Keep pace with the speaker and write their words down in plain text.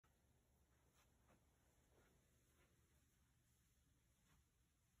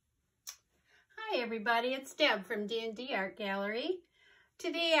Hi everybody, it's Deb from DnDArtGallery.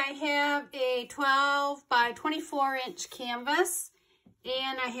 Today I have a 12 by 24 inch canvas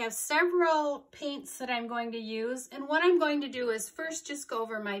and I have several paints that I'm going to use. And what I'm going to do is first just go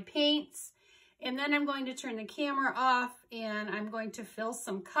over my paints, and then I'm going to turn the camera off and I'm going to fill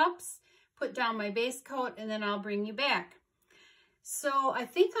some cups, put down my base coat, and then I'll bring you back. So I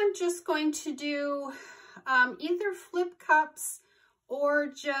think I'm just going to do either flip cups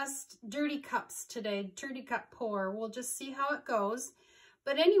or just dirty cups today, dirty cup pour. We'll just see how it goes.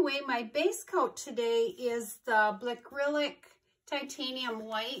 But anyway, my base coat today is the Blickrylic Titanium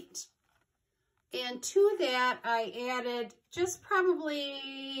White. And to that, I added just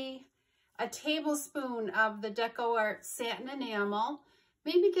probably a tablespoon of the DecoArt Satin Enamel.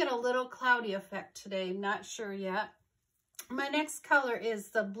 Maybe get a little cloudy effect today, not sure yet. My next color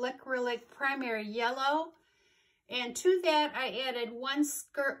is the Blickrylic Primary Yellow. And to that, I added one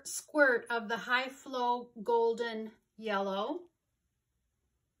squirt of the High Flow Golden Yellow,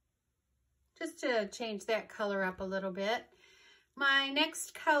 just to change that color up a little bit. My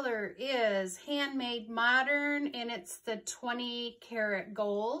next color is Handmade Modern, and it's the 20 karat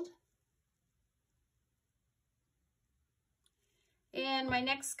gold. And my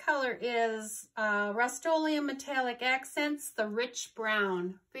next color is Rustoleum Metallic Accents, the rich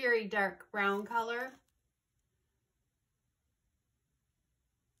brown, very dark brown color.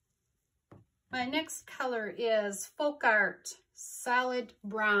 My next color is FolkArt Solid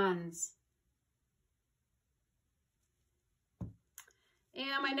Bronze.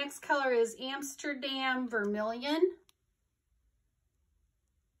 And my next color is Amsterdam Vermillion.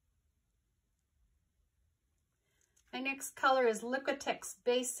 My next color is Liquitex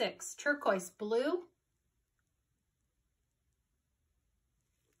Basics Turquoise Blue.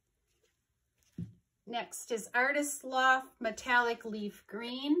 Next is Artist Loft Metallic Leaf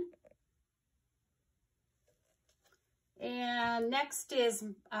Green. And next is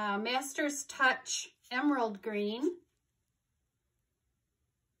Master's Touch Emerald Green.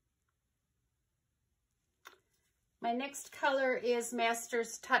 My next color is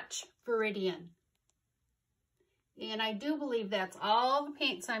Master's Touch Viridian. And I do believe that's all the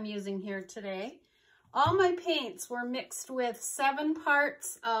paints I'm using here today. All my paints were mixed with 7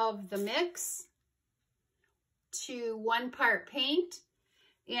 parts of the mix to 1 part paint.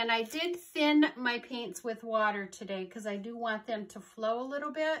 And I did thin my paints with water today because I do want them to flow a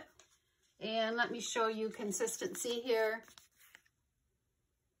little bit. And let me show you consistency here.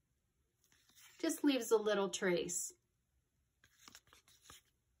 Just leaves a little trace.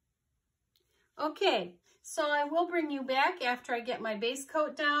 Okay, so I will bring you back after I get my base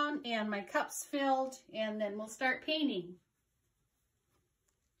coat down and my cups filled, and then we'll start painting.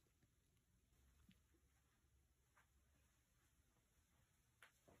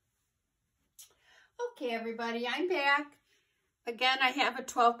 Okay, everybody, I'm back. Again, I have a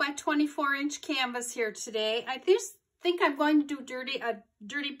 12 by 24 inch canvas here today. I just think I'm going to do a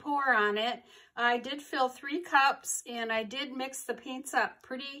dirty pour on it. I did fill 3 cups and I did mix the paints up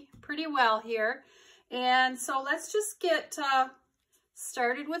pretty well here. And so let's just get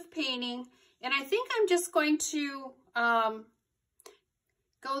started with painting. And I think I'm just going to go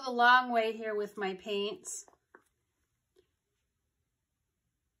the long way here with my paints.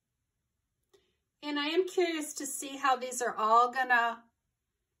 And I am curious to see how these are all gonna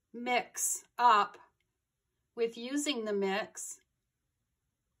mix up with using the mix.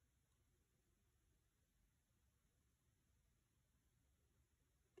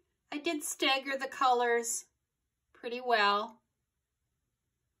 I did stagger the colors pretty well.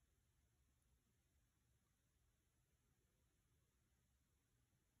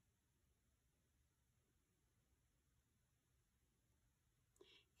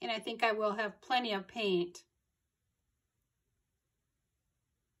 And I think I will have plenty of paint.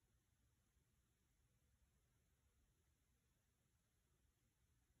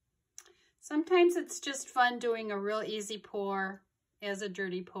 Sometimes it's just fun doing a real easy pour as a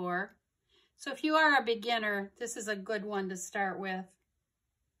dirty pour. So if you are a beginner, this is a good one to start with.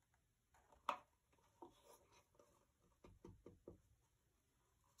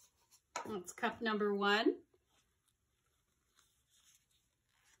 That's cup number 1.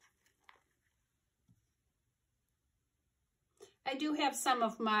 I do have some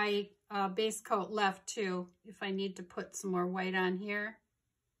of my base coat left too, if I need to put some more white on here.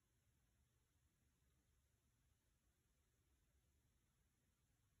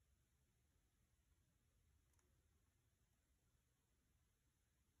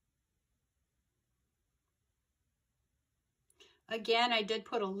 Again, I did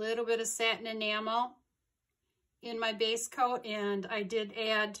put a little bit of satin enamel in my base coat, and I did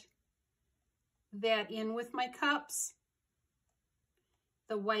add that in with my cups,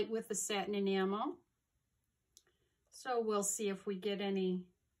 the white with the satin enamel. So we'll see if we get any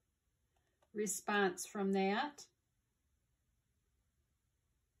response from that.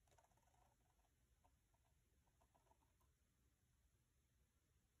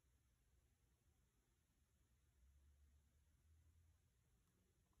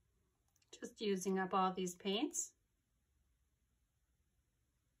 Just using up all these paints.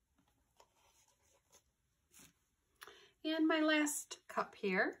 And my last cup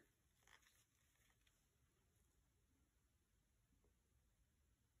here.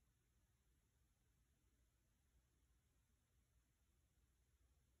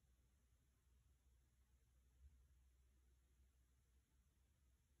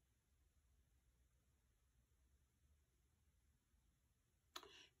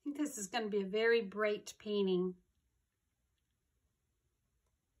 I think this is going to be a very bright painting.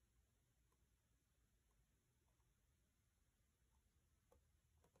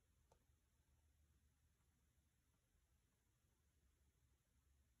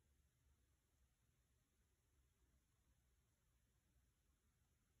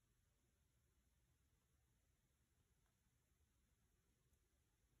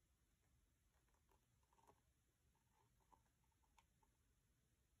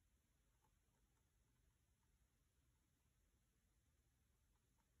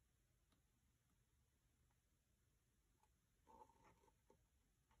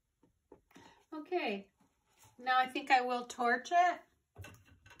 Okay, now I think I will torch it.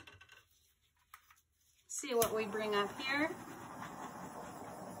 See what we bring up here.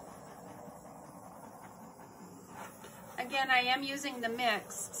 Again, I am using the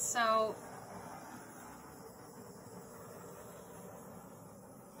mixed, so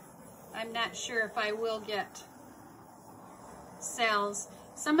I'm not sure if I will get cells.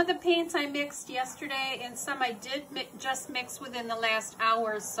 Some of the paints I mixed yesterday and some I did just mix within the last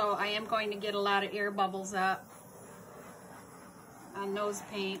hour, so I am going to get a lot of air bubbles up on those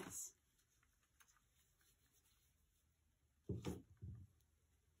paints.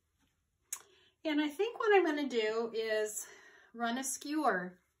 And I think what I'm going to do is run a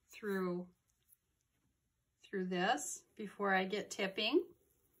skewer through this before I get tipping.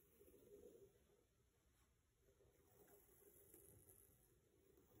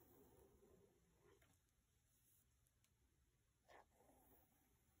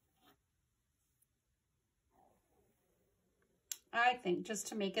 I think just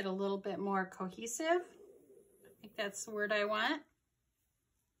to make it a little bit more cohesive. I think that's the word I want.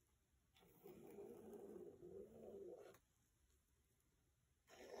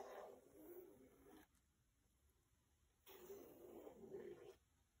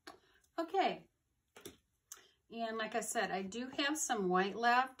 Okay, and like I said, I do have some white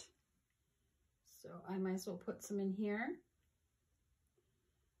left, so I might as well put some in here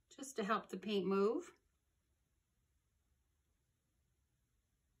just to help the paint move.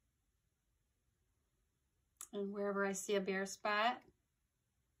 And wherever I see a bare spot.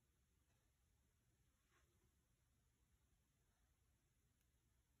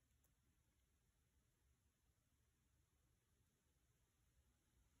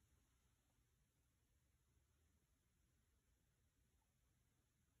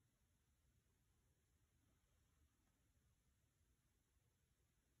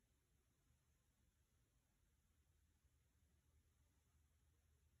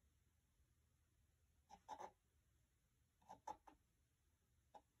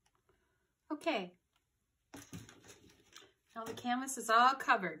 Okay, now the canvas is all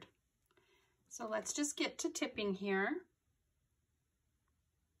covered. So let's just get to tipping here.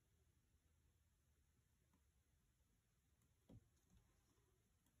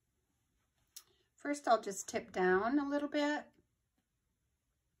 First, I'll just tip down a little bit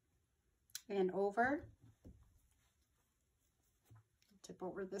and over. Tip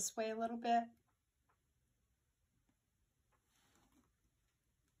over this way a little bit.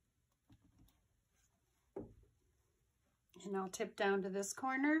 And I'll tip down to this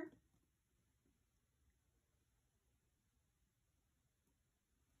corner.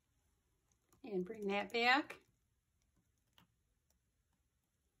 And bring that back.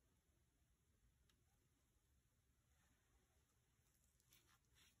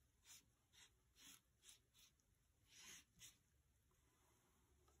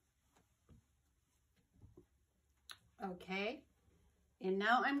 Okay, and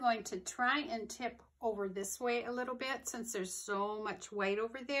now I'm going to try and tip over this way a little bit since there's so much white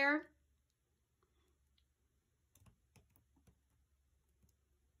over there.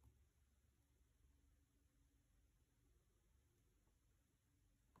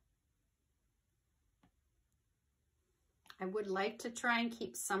 I would like to try and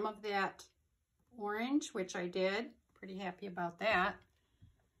keep some of that orange, which I did. Pretty happy about that.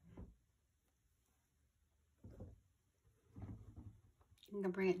 I'm going to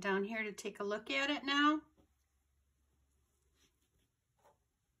bring it down here to take a look at it now.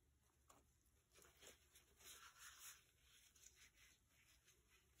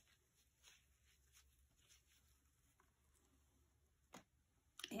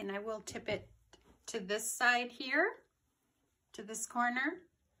 And I will tip it to this side here, to this corner.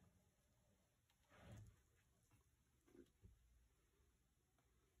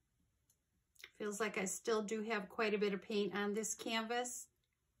 Feels like I still do have quite a bit of paint on this canvas.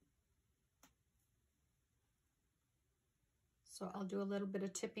 So I'll do a little bit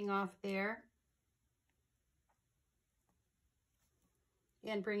of tipping off there.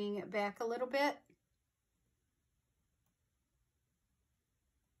 And bringing it back a little bit.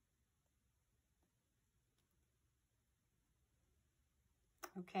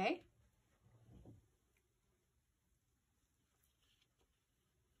 Okay.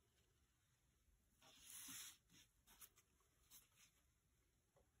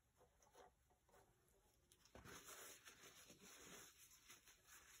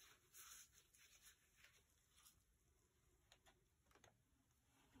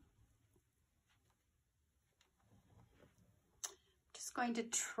 Just going to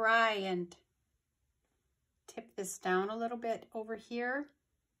try and tip this down a little bit over here.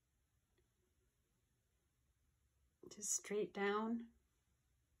 Just straight down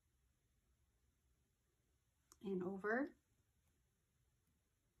and over.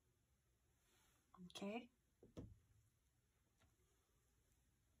 Okay.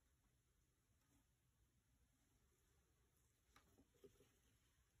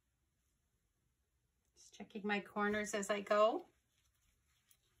 Just checking my corners as I go.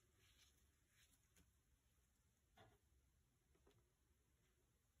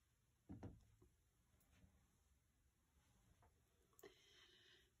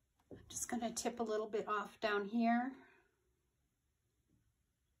 Just going to tip a little bit off down here.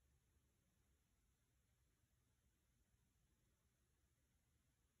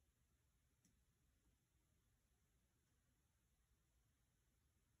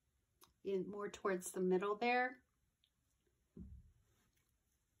 In more towards the middle there.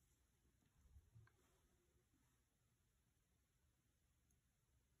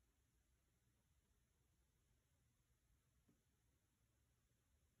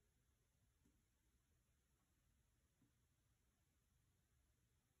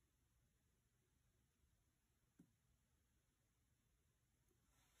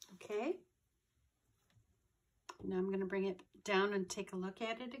 Okay. Now I'm going to bring it down and take a look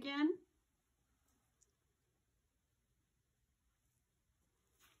at it again.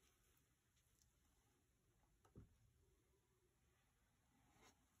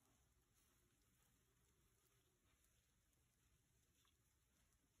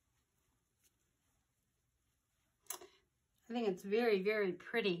 I think it's very, very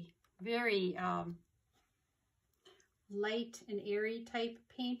pretty, very light and airy type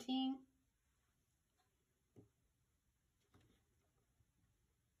painting.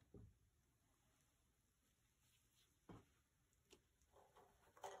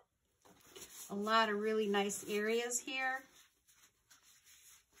 A lot of really nice areas here.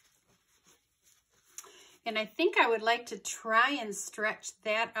 And I think I would like to try and stretch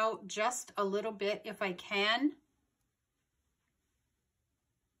that out just a little bit if I can.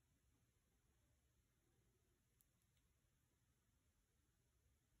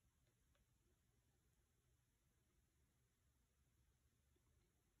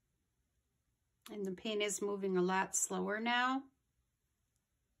 And the paint is moving a lot slower now.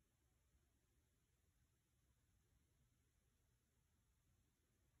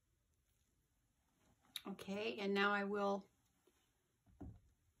 Okay, and now I will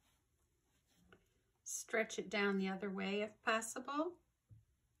stretch it down the other way if possible.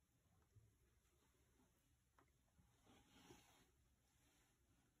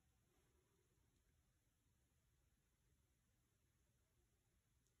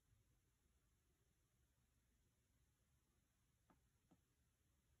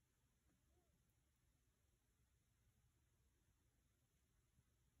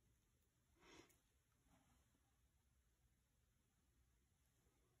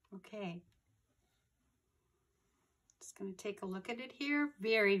 Okay, just going to take a look at it here.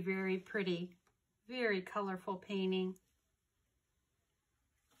 Very, very pretty, very colorful painting.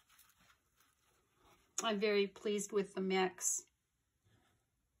 I'm very pleased with the mix.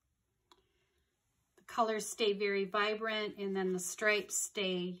 The colors stay very vibrant, and then the stripes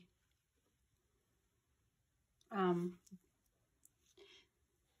stay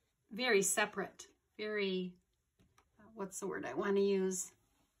very separate, very, what's the word I want to use?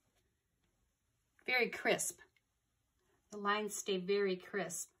 Very crisp. The lines stay very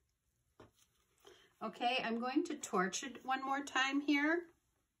crisp. Okay, I'm going to torch it one more time here.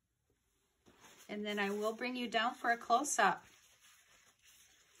 And then I will bring you down for a close-up.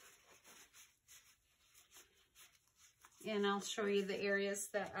 And I'll show you the areas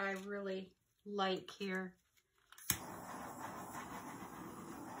that I really like here.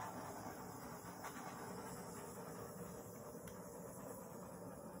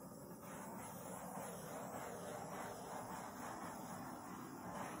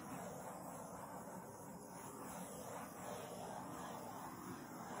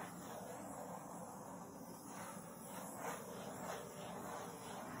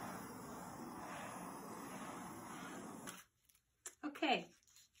 Okay,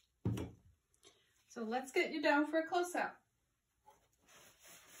 so let's get you down for a close-up.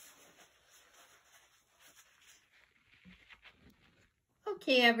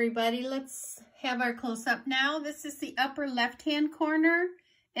 Okay, everybody, let's have our close-up now. This is the upper left-hand corner,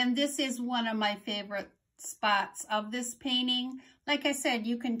 and this is one of my favorite spots of this painting. Like I said,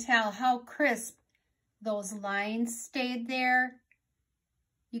 you can tell how crisp those lines stayed there.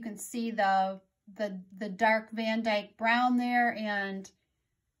 You can see the dark Van Dyke brown there and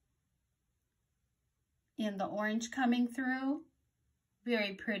the orange coming through.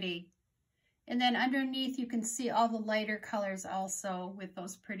 Very pretty. And then underneath you can see all the lighter colors also with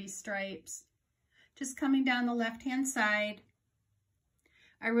those pretty stripes. Just coming down the left-hand side.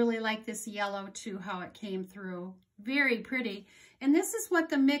 I really like this yellow too, how it came through. Very pretty. And this is what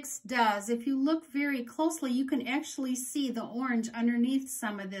the mix does. If you look very closely, you can actually see the orange underneath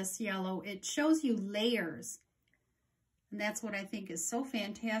some of this yellow. It shows you layers. And that's what I think is so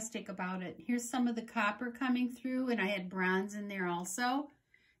fantastic about it. Here's some of the copper coming through, and I had bronze in there also,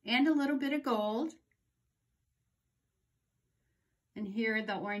 and a little bit of gold. And here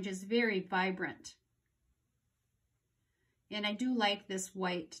the orange is very vibrant. And I do like this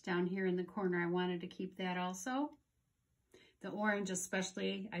white down here in the corner. I wanted to keep that also. The orange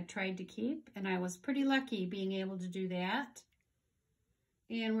especially I tried to keep, and I was pretty lucky being able to do that.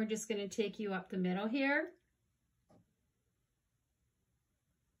 And we're just going to take you up the middle here.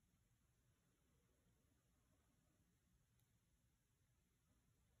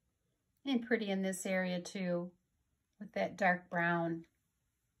 And pretty in this area too, with that dark brown.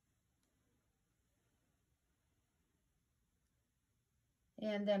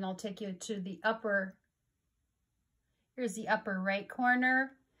 And then I'll take you to the upper, here's the upper right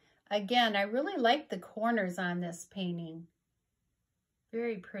corner. Again, I really like the corners on this painting.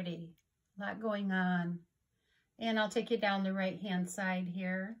 Very pretty, a lot going on. And I'll take you down the right-hand side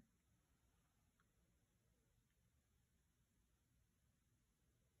here.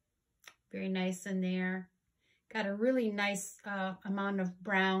 Very nice in there. Got a really nice amount of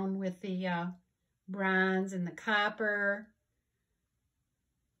brown with the bronze and the copper.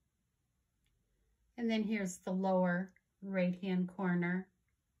 And then here's the lower right-hand corner.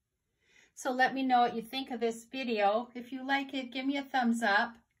 So let me know what you think of this video. If you like it, give me a thumbs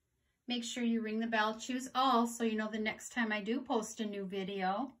up. Make sure you ring the bell, choose all, so you know the next time I do post a new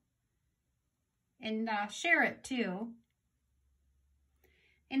video. And share it too.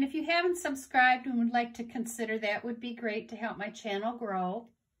 And if you haven't subscribed and would like to consider that, would be great to help my channel grow.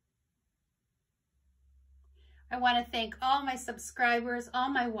 I want to thank all my subscribers, all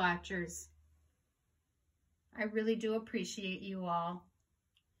my watchers. I really do appreciate you all.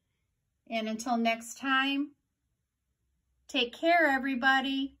 And until next time, take care,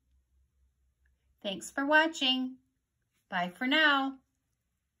 everybody. Thanks for watching. Bye for now.